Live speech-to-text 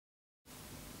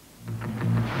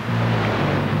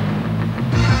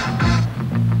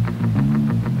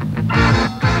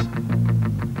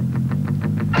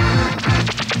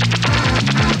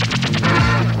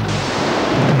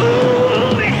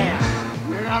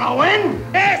gonna win?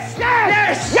 Yes!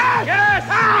 Yes! Yes! Yes!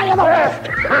 Ah, you're the best!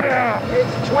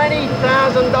 It's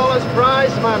 $20,000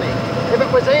 prize money. If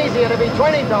it was easier to be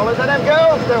 $20, I'd have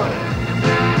girls doing it.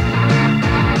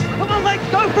 Come on, Lex,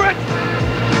 go for it!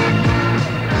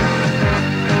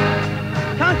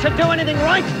 Can't you do anything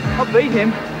right? I beat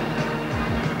him.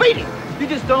 Beat him! You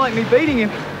just don't like me beating him.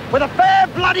 With a fair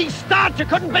bloody start, you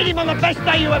couldn't beat him on the best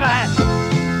day you ever had.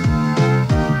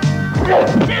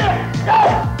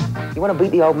 You want to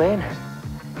beat the old man?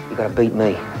 You got to beat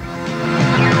me. Look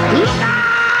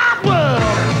out, world!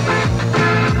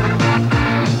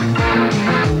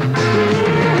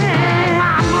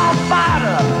 I'm a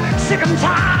fighter, sick and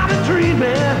tired of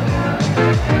dreaming.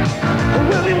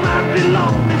 Well, it might be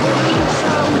long before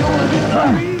I'm gonna be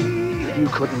free. You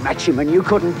couldn't match him and you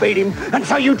couldn't beat him, and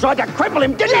so you tried to cripple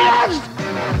him, didn't you?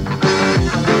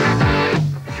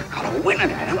 You've got to win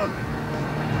it, Adam.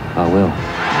 I will.